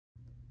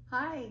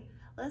Hi,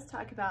 let's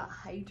talk about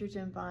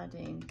hydrogen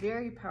bonding.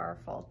 Very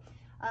powerful.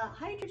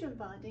 Hydrogen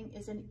bonding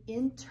is an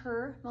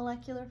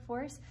intermolecular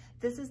force.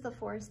 This is the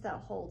force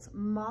that holds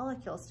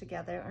molecules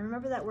together. And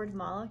remember that word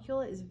molecule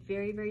is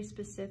very, very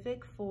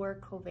specific for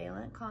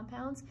covalent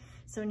compounds.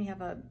 So when you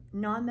have a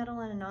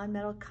nonmetal and a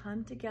nonmetal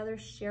come together,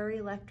 share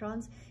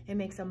electrons, it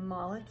makes a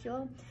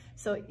molecule.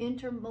 So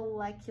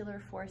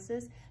intermolecular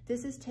forces,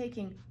 this is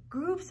taking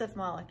groups of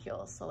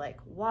molecules, so like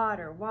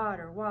water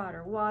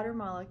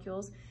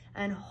molecules,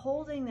 and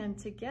holding them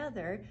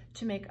together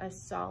to make a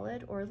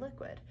solid or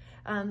liquid.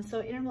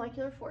 So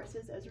intermolecular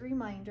forces, as a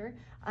reminder,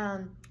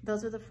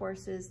 those are the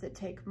forces that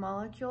take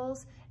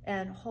molecules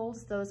and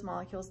holds those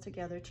molecules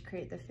together to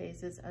create the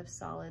phases of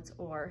solids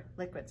or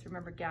liquids.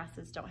 Remember,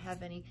 gases don't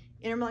have any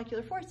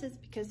intermolecular forces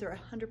because they're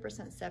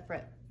 100%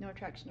 separate, no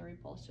attraction or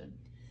repulsion.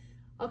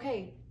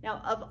 Okay,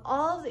 now of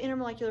all the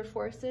intermolecular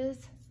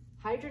forces,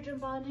 hydrogen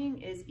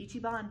bonding is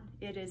Ichiban.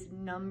 It is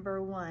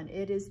 #1.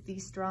 It is the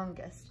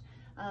strongest.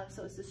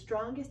 So it's the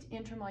strongest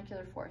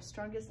intermolecular force,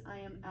 strongest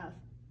IMF.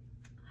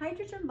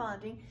 Hydrogen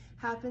bonding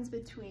happens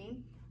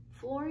between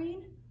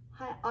fluorine,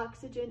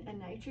 oxygen, and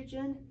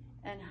nitrogen,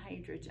 and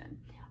hydrogen.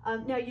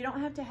 Now, you don't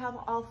have to have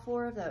all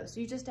 4 of those.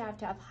 You just have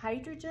to have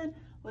hydrogen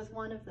with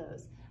one of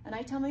those. And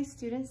I tell my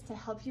students to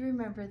help you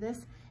remember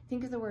this,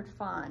 think of the word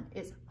FON.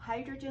 It's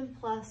hydrogen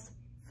plus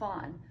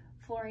FON,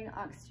 fluorine,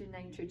 oxygen,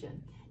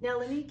 nitrogen. Now,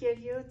 let me give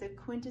you the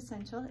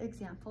quintessential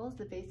examples,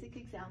 the basic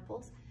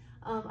examples.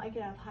 I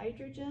could have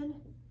hydrogen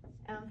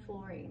and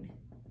fluorine.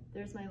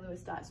 There's my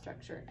Lewis dot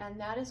structure. And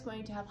that is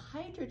going to have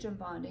hydrogen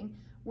bonding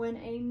when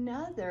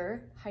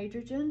another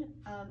hydrogen,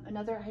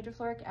 another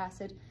hydrofluoric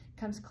acid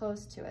comes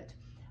close to it.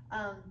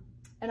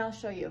 And I'll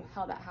show you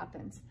how that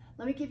happens.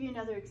 Let me give you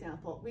another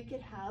example. We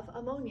could have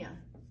ammonia.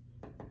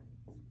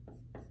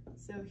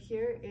 So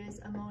here is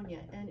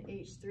ammonia,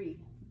 NH3.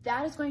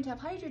 That is going to have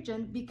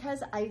hydrogen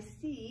because I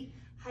see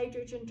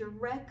hydrogen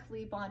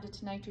directly bonded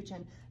to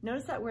nitrogen.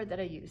 Notice that word that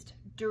I used,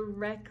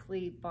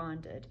 directly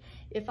bonded.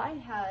 If I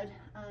had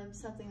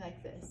something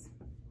like this,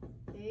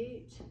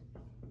 H,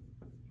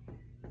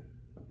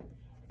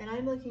 and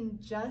I'm looking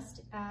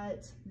just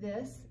at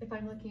this, if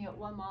I'm looking at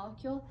one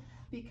molecule,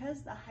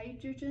 because the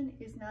hydrogen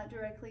is not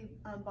directly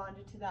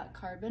bonded to that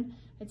carbon,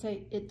 I'd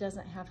say it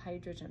doesn't have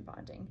hydrogen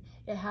bonding.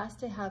 It has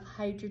to have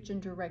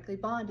hydrogen directly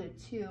bonded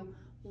to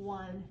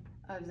one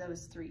of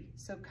those 3.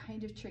 So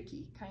kind of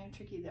tricky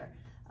there.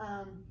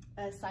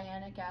 A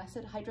cyanic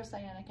acid,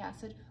 hydrocyanic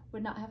acid,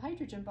 would not have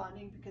hydrogen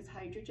bonding because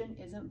hydrogen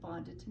isn't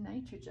bonded to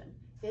nitrogen,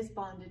 it's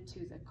bonded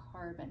to the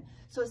carbon.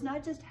 So it's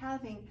not just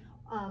having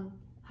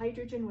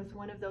hydrogen with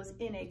one of those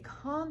in a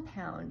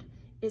compound,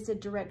 it's a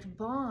direct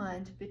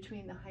bond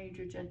between the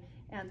hydrogen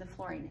and the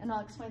fluorine. And I'll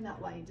explain that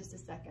why in just a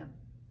second.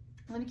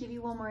 Let me give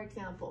you one more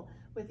example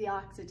with the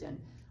oxygen.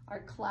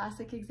 Our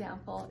classic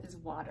example is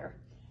water.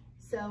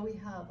 So we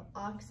have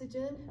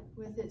oxygen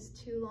with its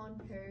 2 lone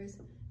pairs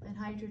and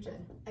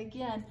hydrogen.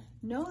 Again,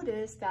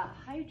 notice that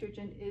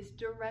hydrogen is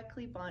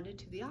directly bonded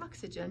to the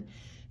oxygen,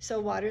 so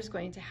water is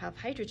going to have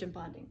hydrogen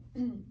bonding.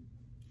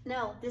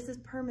 Now, this is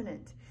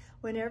permanent.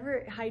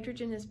 Whenever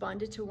hydrogen is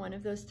bonded to one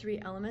of those 3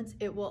 elements,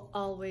 it will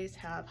always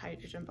have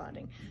hydrogen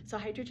bonding. So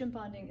hydrogen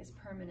bonding is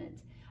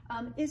permanent.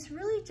 It's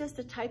really just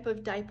a type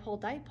of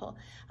dipole-dipole.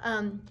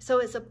 So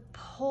it's a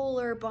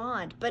polar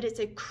bond, but it's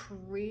a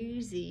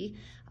crazy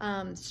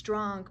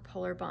strong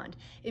polar bond.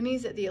 It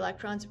means that the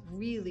electrons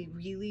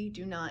really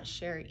do not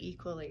share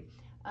equally.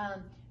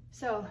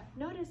 So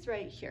notice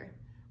right here,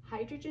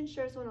 hydrogen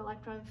shares 1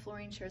 electron,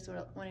 fluorine shares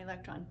 1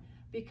 electron.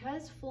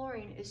 Because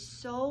fluorine is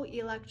so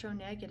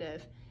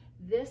electronegative,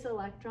 this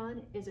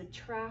electron is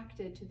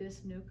attracted to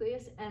this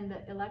nucleus, and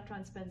the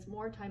electron spends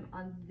more time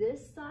on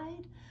this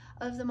side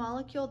of the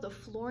molecule, the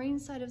fluorine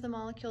side of the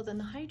molecule, than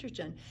the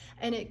hydrogen.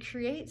 And it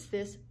creates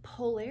this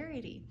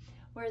polarity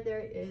where there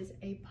is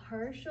a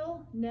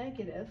partial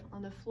negative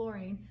on the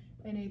fluorine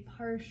and a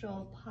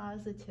partial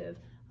positive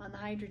on the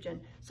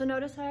hydrogen. So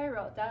notice how I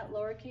wrote that,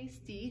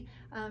 lowercase d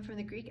from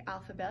the Greek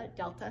alphabet,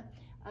 delta.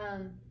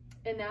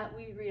 And that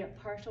we read it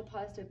partial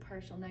positive,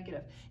 partial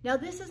negative. Now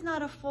this is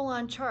not a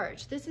full-on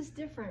charge. This is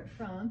different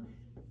from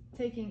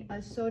taking a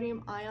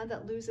sodium ion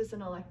that loses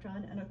an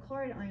electron and a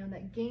chloride ion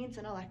that gains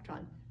an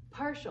electron.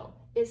 Partial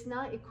is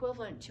not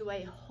equivalent to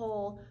a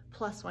whole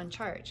 +1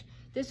 charge.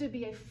 This would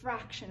be a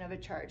fraction of a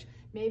charge.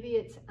 Maybe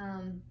it's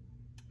a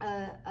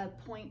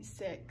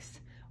 0.6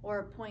 or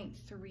a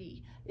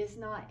 0.3. It's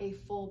not a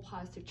full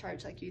positive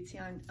charge like you'd see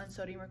on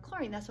sodium or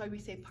chlorine. That's why we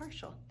say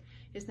partial.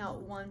 It's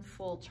not one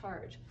full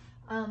charge.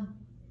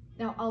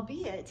 Now,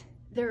 albeit,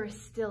 there is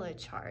still a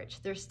charge.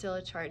 There's still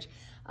a charge.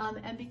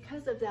 And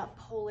because of that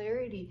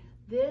polarity,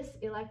 this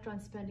electron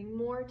spending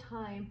more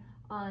time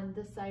on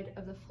the side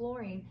of the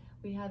fluorine,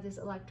 we have this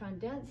electron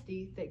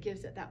density that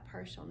gives it that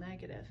partial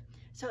negative.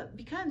 So it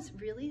becomes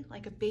really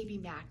like a baby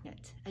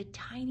magnet, a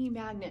tiny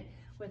magnet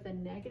with a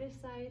negative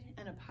side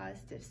and a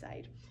positive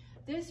side.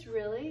 This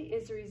really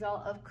is a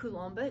result of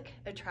Coulombic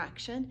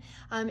attraction.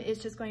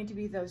 It's just going to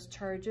be those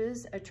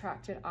charges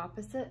attracted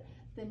opposite.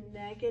 the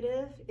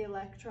negative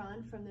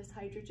electron from this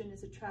hydrogen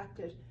is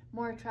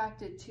more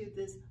attracted to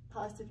this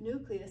positive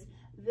nucleus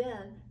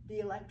than the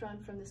electron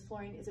from this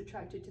fluorine is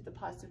attracted to the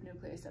positive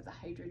nucleus of the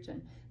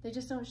hydrogen. They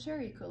just don't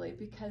share equally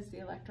because the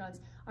electrons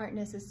aren't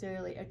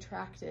necessarily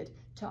attracted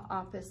to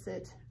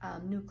opposite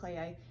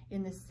nuclei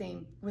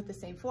with the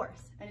same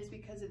force. And it's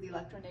because of the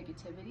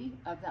electronegativity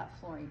of that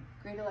fluorine,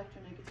 great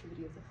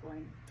electronegativity of the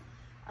fluorine.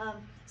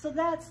 So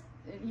that's,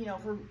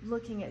 if we're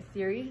looking at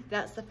theory,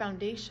 that's the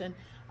foundation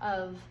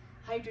of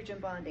hydrogen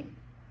bonding.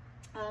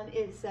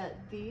 Is that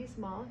these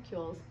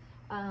molecules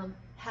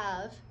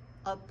have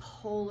a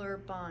polar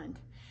bond.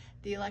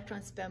 The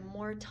electrons spend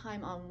more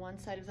time on one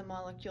side of the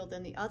molecule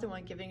than the other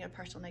one, giving a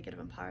partial negative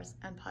and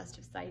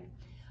positive side.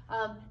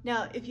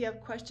 Now, if you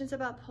have questions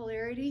about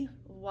polarity,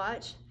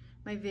 watch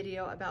my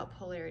video about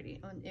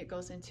polarity. It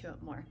goes into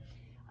it more.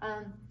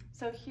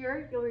 So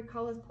here, you'll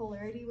recall with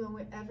polarity,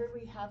 whenever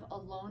we have a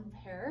lone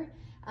pair,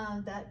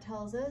 that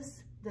tells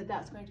us that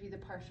that's going to be the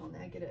partial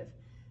negative.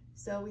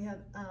 So we have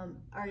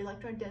our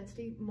electron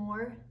density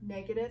more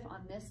negative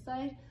on this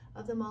side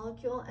of the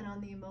molecule, and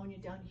on the ammonia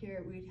down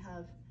here, we'd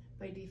have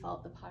by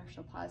default the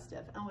partial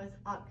positive. And with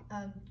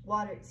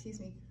water,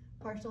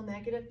 partial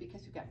negative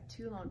because we've got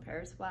two lone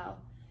pairs, wow.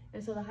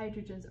 And so the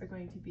hydrogens are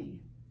going to be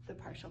the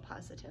partial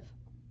positive.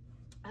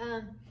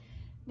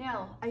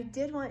 Now, I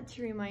did want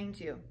to remind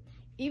you,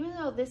 even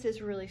though this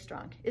is really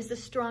strong, is the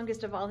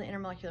strongest of all the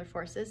intermolecular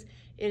forces,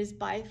 it is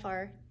by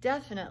far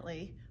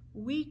definitely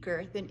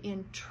weaker than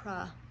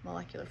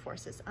intramolecular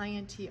forces,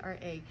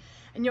 INTRA.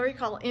 And you'll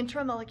recall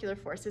intramolecular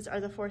forces are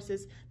the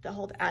forces that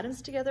hold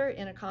atoms together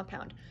in a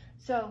compound.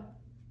 So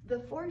the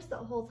force that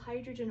holds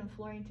hydrogen and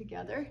fluorine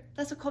together,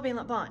 that's a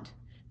covalent bond.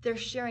 They're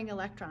sharing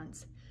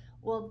electrons.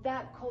 Well,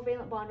 that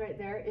covalent bond right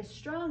there is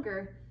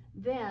stronger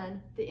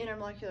than the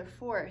intermolecular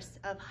force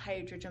of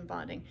hydrogen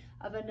bonding,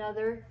 of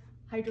another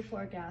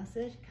hydrofluoric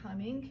acid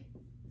coming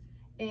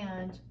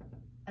and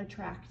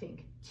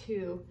attracting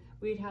to.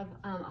 We'd have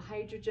a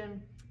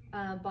hydrogen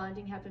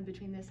bonding happen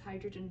between this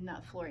hydrogen and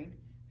that fluorine.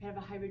 We have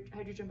a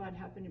hydrogen bond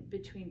happen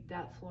between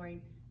that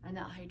fluorine and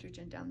that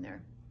hydrogen down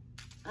there.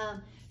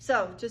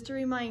 So just a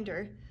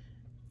reminder,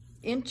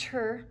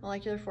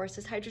 intermolecular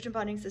forces, hydrogen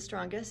bonding is the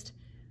strongest.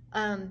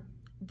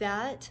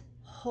 That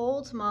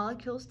holds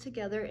molecules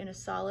together in a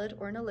solid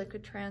or in a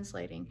liquid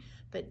translating,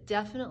 but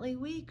definitely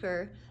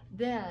weaker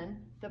than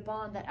the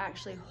bond that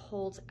actually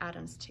holds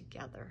atoms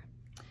together.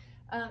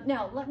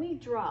 Now, let me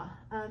draw,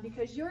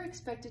 because you're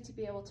expected to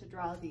be able to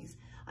draw these.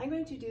 I'm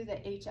going to do the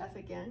HF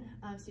again,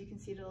 so you can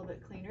see it a little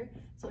bit cleaner.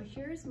 So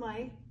here's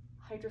my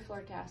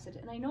hydrofluoric acid,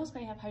 and I know it's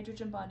going to have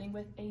hydrogen bonding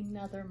with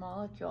another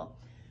molecule.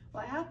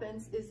 What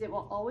happens is it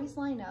will always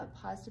line up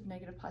positive,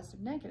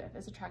 negative,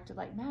 as attracted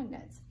like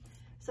magnets.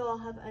 So I'll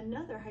have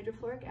another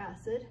hydrofluoric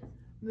acid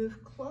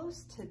move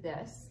close to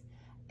this,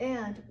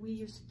 and we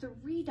use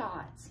 3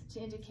 dots to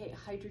indicate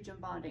hydrogen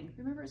bonding.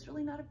 Remember, it's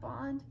really not a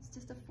bond, it's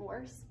just a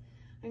force.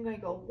 I'm going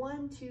to go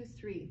 1, 2,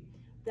 3.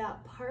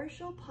 That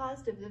partial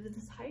positive of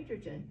this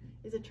hydrogen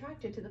is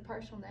attracted to the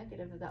partial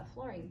negative of that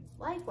fluorine.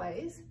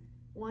 Likewise,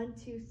 1,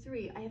 2,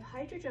 3. I have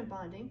hydrogen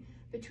bonding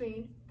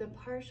between the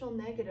partial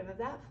negative of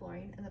that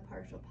fluorine and the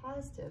partial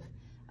positive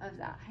of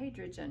that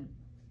hydrogen.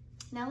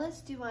 Now let's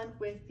do one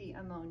with the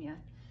ammonia.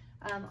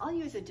 I'll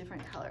use a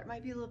different color. It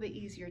might be a little bit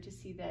easier to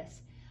see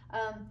this.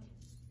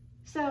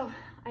 So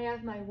I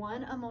have my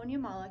one ammonia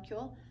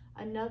molecule.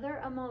 Another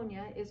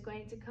ammonia is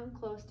going to come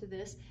close to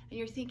this, and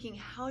you're thinking,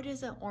 how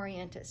does it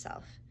orient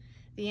itself?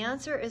 The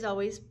answer is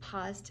always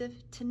positive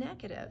to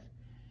negative.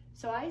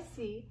 So I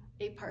see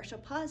a partial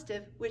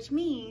positive, which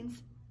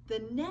means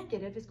the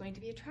negative is going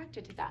to be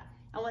attracted to that.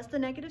 And what's the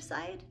negative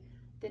side?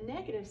 The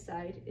negative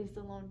side is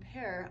the lone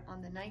pair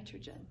on the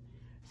nitrogen.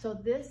 So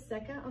this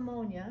second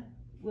ammonia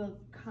will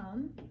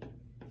come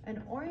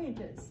and orient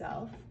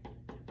itself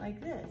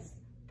like this.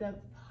 The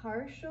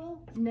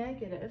partial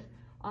negative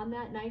on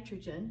that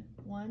nitrogen,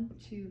 1,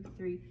 2,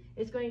 3,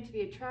 is going to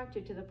be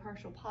attracted to the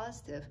partial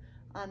positive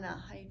on that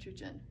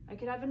hydrogen. I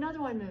could have another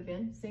one move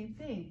in, same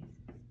thing.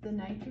 The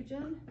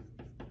nitrogen,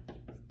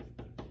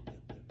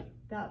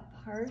 that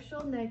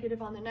partial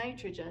negative on the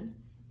nitrogen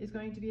is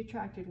going to be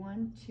attracted,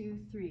 1, 2,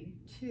 3,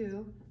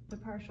 to the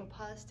partial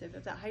positive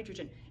of that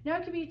hydrogen. Now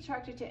it can be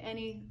attracted to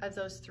any of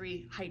those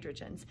 3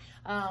 hydrogens.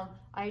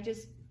 I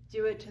just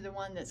do it to the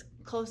one that's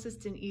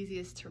closest and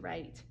easiest to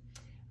write.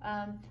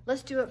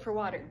 Let's do it for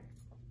water.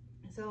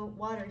 So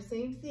water,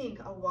 same thing.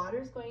 A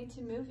water is going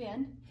to move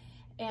in,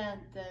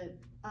 and the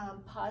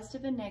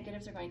positive and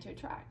negatives are going to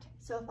attract.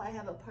 So if I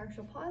have a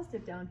partial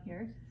positive down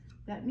here,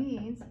 that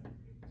means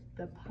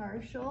the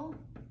partial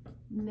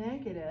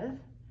negative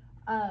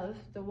of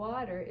the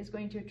water is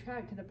going to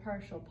attract to the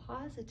partial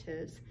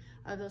positives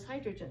of those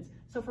hydrogens.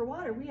 So for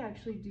water, we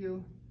actually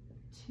do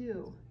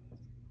 2.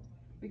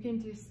 We can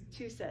do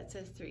 2 sets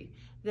as 3.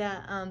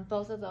 That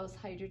both of those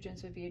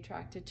hydrogens would be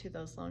attracted to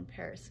those lone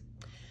pairs.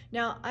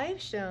 Now, I've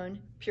shown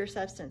pure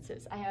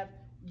substances. I have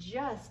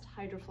just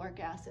hydrofluoric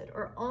acid,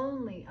 or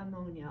only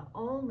ammonia,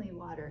 only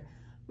water.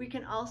 We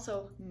can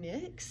also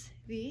mix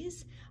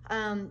these,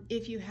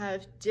 if you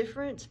have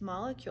different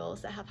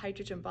molecules that have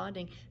hydrogen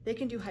bonding, they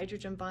can do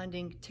hydrogen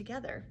bonding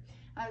together.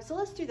 So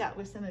let's do that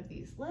with some of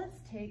these. Let's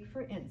take,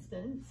 for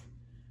instance,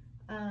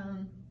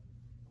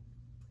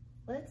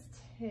 let's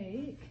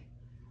take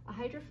a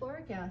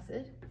hydrofluoric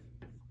acid,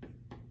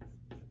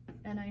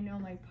 and I know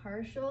my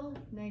partial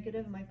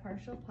negative, my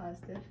partial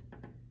positive,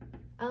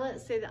 and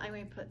let's say that I'm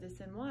going to put this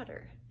in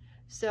water.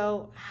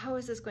 So how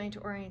is this going to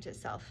orient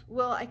itself?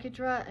 Well, I could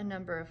draw a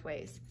number of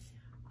ways.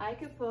 I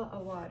could put a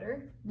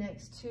water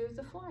next to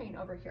the fluorine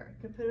over here.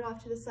 I could put it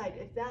off to the side.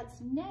 If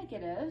that's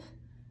negative,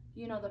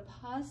 you know the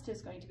positive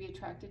is going to be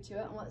attracted to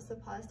it. And what's the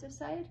positive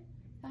side?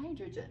 The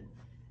hydrogen.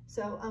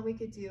 So we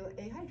could do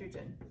a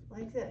hydrogen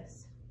like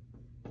this.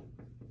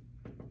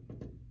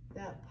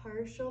 That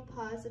partial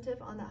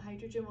positive on that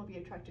hydrogen will be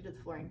attracted to the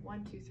fluorine.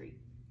 1, 2, 3.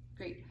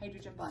 Great,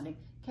 hydrogen bonding.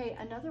 Okay,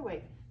 another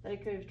way that I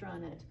could have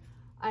drawn it.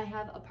 I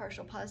have a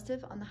partial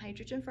positive on the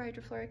hydrogen for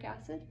hydrofluoric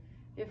acid.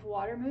 If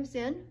water moves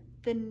in,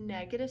 the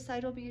negative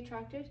side will be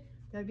attracted.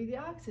 That would be the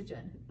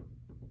oxygen.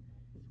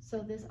 So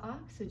this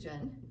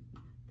oxygen,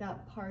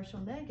 that partial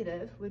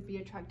negative, would be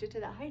attracted to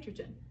that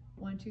hydrogen.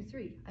 1, 2,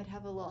 3. I'd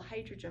have a little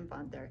hydrogen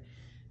bond there.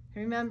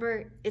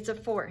 Remember, it's a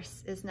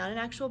force. It's not an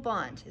actual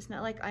bond. It's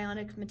not like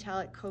ionic,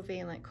 metallic,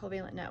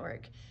 covalent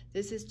network.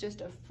 This is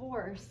just a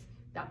force,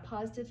 that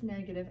positive,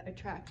 negative,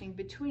 attracting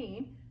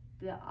between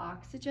the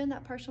oxygen,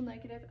 that partial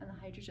negative, and the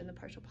hydrogen, the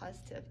partial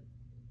positive.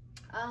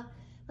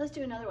 Let's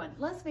do another one.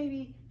 Let's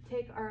maybe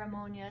take our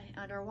ammonia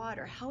and our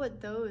water. How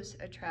would those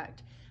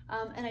attract?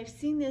 And I've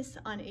seen this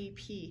on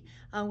AP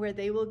where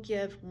they will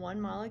give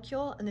one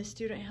molecule and the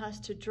student has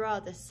to draw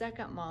the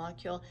second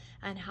molecule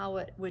and how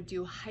it would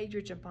do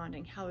hydrogen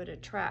bonding, how it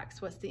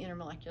attracts, what's the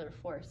intermolecular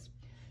force.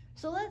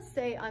 So let's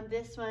say on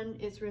this one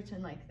it's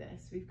written like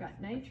this. We've got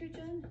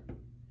nitrogen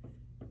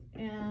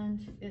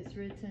and it's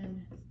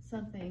written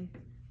something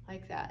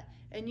like that.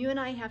 And you and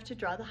I have to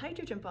draw the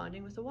hydrogen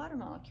bonding with the water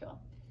molecule.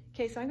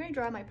 Okay, so I'm going to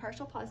draw my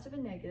partial positive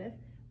and negative.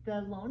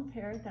 The lone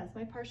pair, that's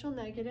my partial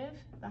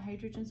negative. The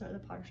hydrogens are the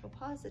partial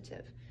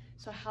positive.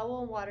 So how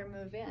will water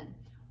move in?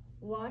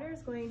 Water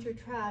is going to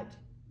attract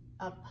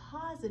a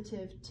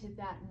positive to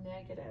that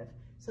negative.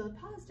 So the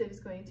positive is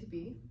going to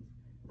be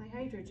my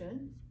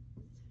hydrogen.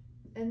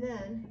 And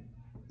then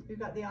we've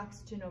got the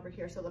oxygen over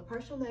here. So the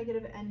partial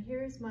negative, and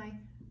here's my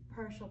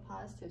partial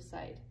positive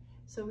side.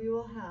 So we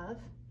will have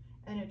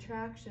an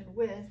attraction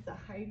with the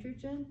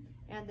hydrogen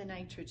and the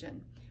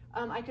nitrogen.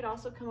 I could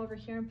also come over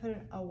here and put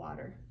a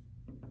water.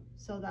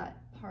 So that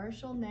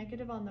partial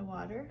negative on the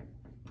water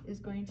is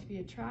going to be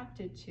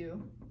attracted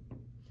to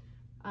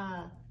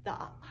the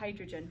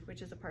hydrogen,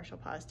 which is a partial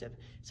positive.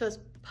 So it's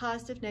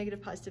positive,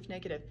 negative, positive,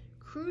 negative.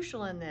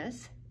 Crucial in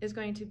this is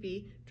going to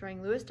be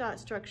drawing Lewis dot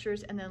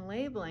structures and then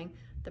labeling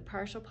the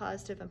partial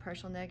positive and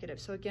partial negative.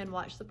 So again,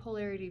 watch the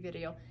polarity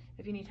video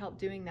if you need help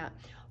doing that.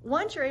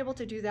 Once you're able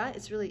to do that,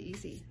 it's really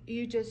easy.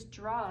 You just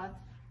draw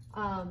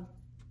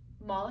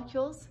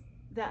molecules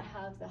that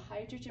have the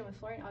hydrogen with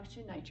fluorine,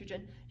 oxygen,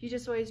 nitrogen. You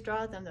just always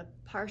draw them, the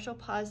partial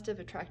positive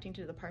attracting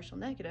to the partial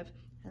negative,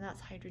 and that's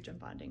hydrogen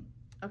bonding.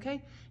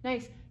 Okay,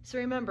 nice. So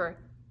remember,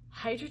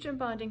 hydrogen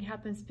bonding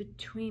happens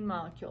between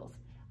molecules.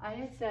 I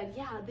had said,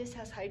 yeah, this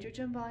has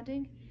hydrogen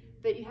bonding,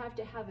 but you have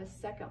to have a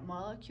second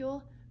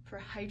molecule for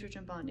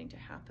hydrogen bonding to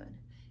happen.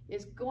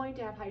 It's going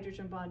to have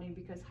hydrogen bonding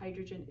because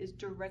hydrogen is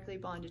directly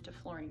bonded to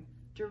fluorine,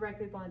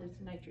 directly bonded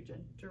to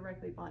nitrogen,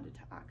 directly bonded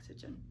to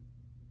oxygen.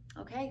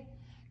 Okay,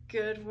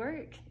 good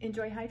work.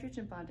 Enjoy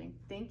hydrogen bonding.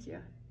 Thank you.